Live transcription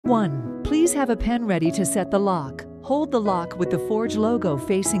1. Please have a pen ready to set the lock. Hold the lock with the Forge logo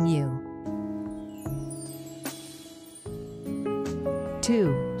facing you.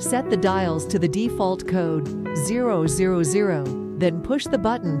 2. Set the dials to the default code 000, then push the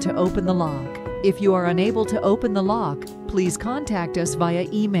button to open the lock. If you are unable to open the lock, please contact us via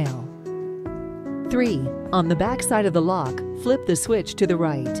email. 3. On the back side of the lock, flip the switch to the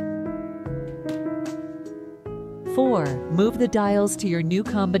right. 4. Move the dials to your new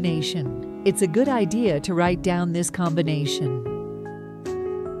combination. It's a good idea to write down this combination.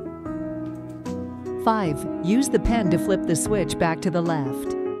 5. Use the pen to flip the switch back to the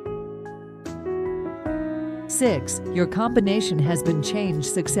left. 6. Your combination has been changed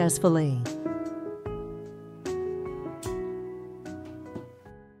successfully.